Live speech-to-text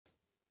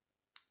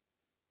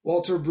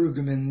Walter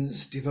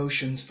Brueggemann's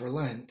Devotions for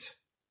Lent.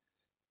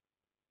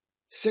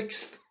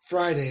 Sixth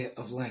Friday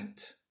of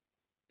Lent.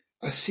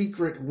 A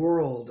secret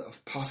world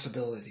of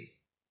possibility.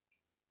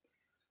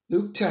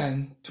 Luke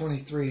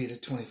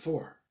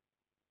 10:23-24.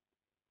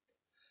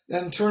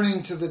 Then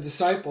turning to the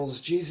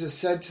disciples, Jesus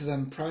said to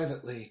them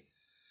privately,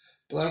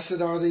 "Blessed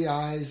are the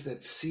eyes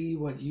that see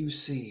what you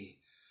see.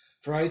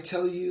 For I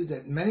tell you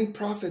that many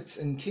prophets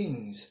and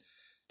kings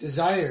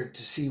desired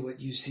to see what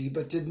you see,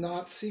 but did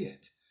not see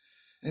it,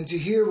 and to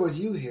hear what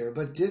you hear,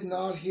 but did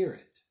not hear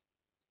it."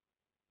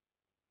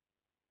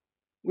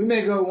 We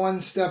may go one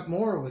step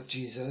more with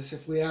Jesus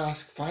if we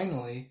ask,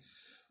 finally,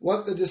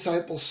 what the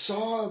disciples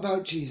saw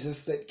about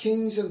Jesus that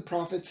kings and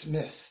prophets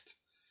missed.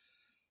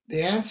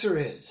 The answer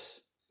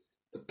is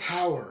the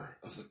power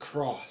of the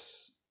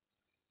cross.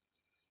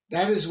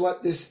 That is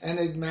what this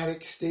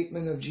enigmatic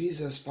statement of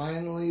Jesus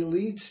finally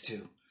leads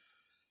to,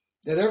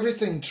 that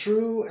everything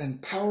true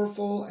and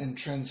powerful and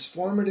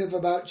transformative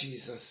about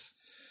Jesus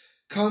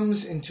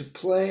comes into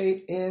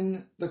play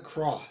in the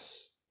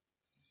cross.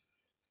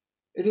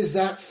 It is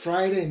that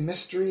Friday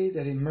mystery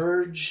that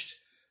emerged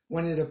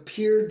when it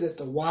appeared that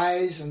the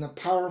wise and the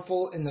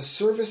powerful in the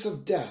service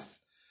of death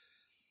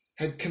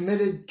had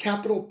committed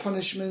capital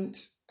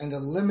punishment and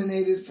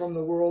eliminated from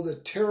the world a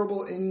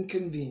terrible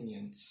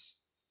inconvenience.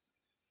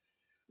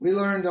 We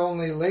learned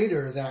only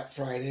later that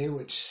Friday,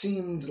 which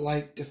seemed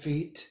like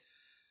defeat,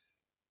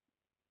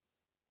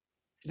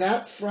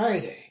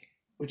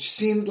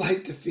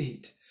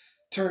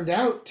 turned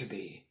out to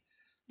be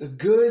the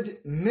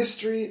good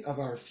mystery of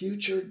our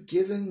future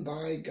given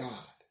by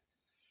God.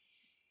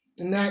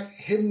 In that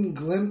hidden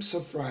glimpse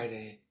of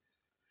Friday,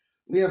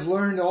 we have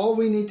learned all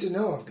we need to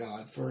know of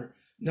God, for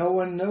no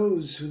one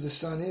knows who the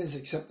Son is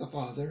except the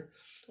Father,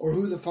 or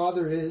who the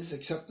Father is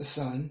except the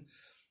Son,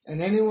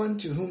 and anyone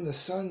to whom the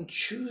Son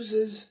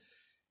chooses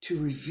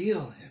to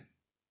reveal him.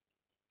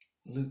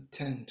 Luke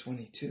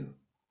 10:22.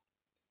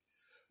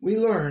 We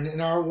learn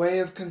in our way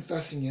of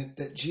confessing it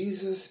that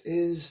Jesus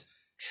is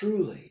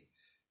truly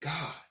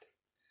God,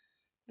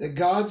 that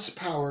God's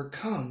power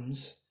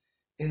comes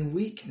in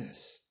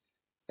weakness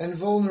and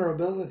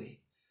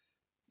vulnerability,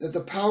 that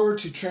the power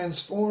to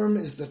transform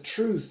is the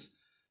truth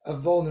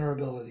of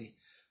vulnerability,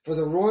 for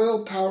the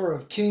royal power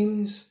of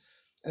kings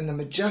and the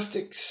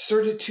majestic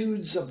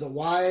certitudes of the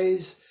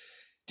wise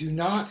do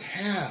not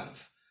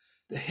have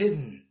the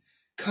hidden,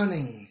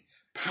 cunning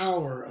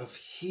power of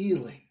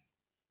healing.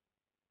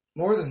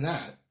 More than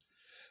that,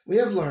 we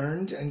have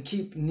learned and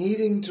keep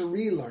needing to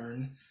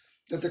relearn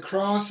that the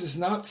cross is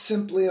not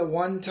simply a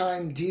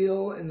one-time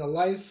deal in the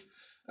life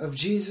of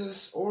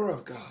Jesus or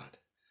of God.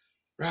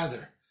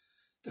 Rather,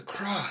 the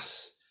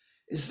cross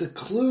is the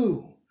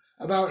clue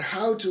about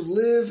how to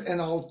live an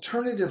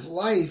alternative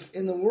life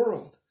in the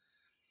world,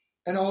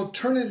 an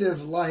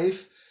alternative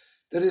life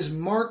that is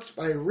marked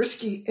by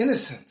risky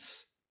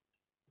innocence,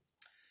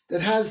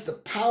 that has the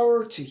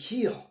power to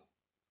heal,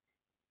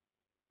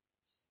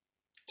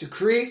 to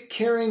create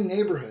caring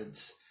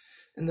neighborhoods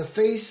in the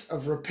face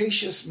of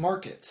rapacious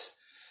markets,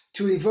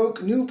 to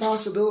evoke new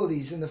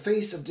possibilities in the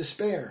face of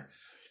despair,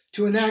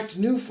 to enact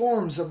new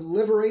forms of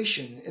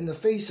liberation in the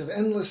face of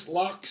endless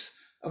locks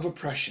of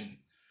oppression.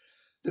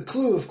 The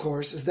clue, of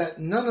course, is that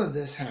none of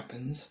this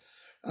happens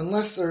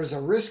unless there is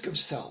a risk of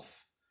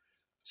self,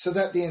 so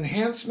that the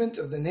enhancement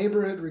of the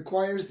neighborhood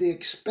requires the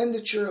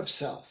expenditure of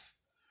self.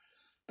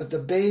 But the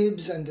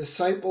babes and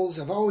disciples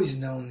have always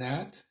known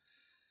that,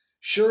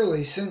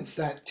 surely since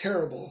that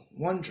terrible,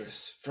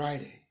 wondrous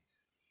Friday.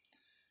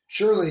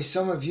 Surely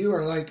some of you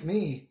are like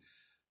me,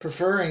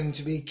 preferring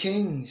to be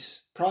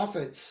kings,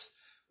 prophets,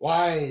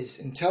 wise,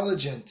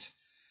 intelligent,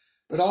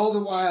 but all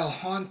the while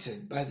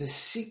haunted by the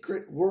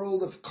secret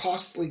world of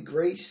costly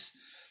grace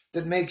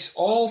that makes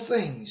all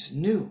things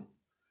new.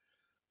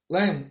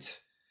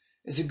 Lent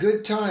is a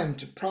good time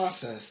to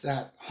process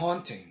that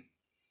haunting,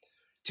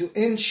 to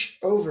inch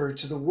over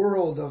to the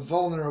world of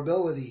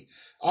vulnerability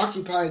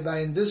occupied by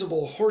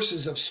invisible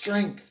horses of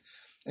strength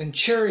and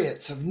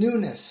chariots of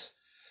newness.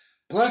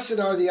 Blessed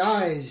are the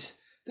eyes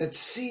that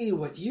see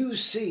what you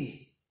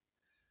see.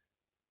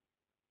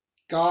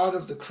 God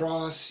of the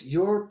cross,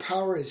 your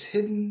power is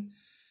hidden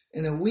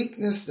in a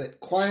weakness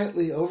that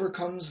quietly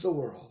overcomes the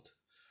world.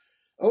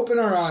 Open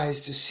our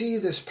eyes to see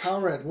this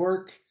power at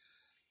work.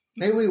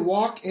 May we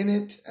walk in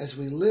it as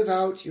we live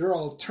out your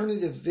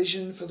alternative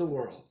vision for the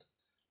world.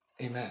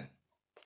 Amen.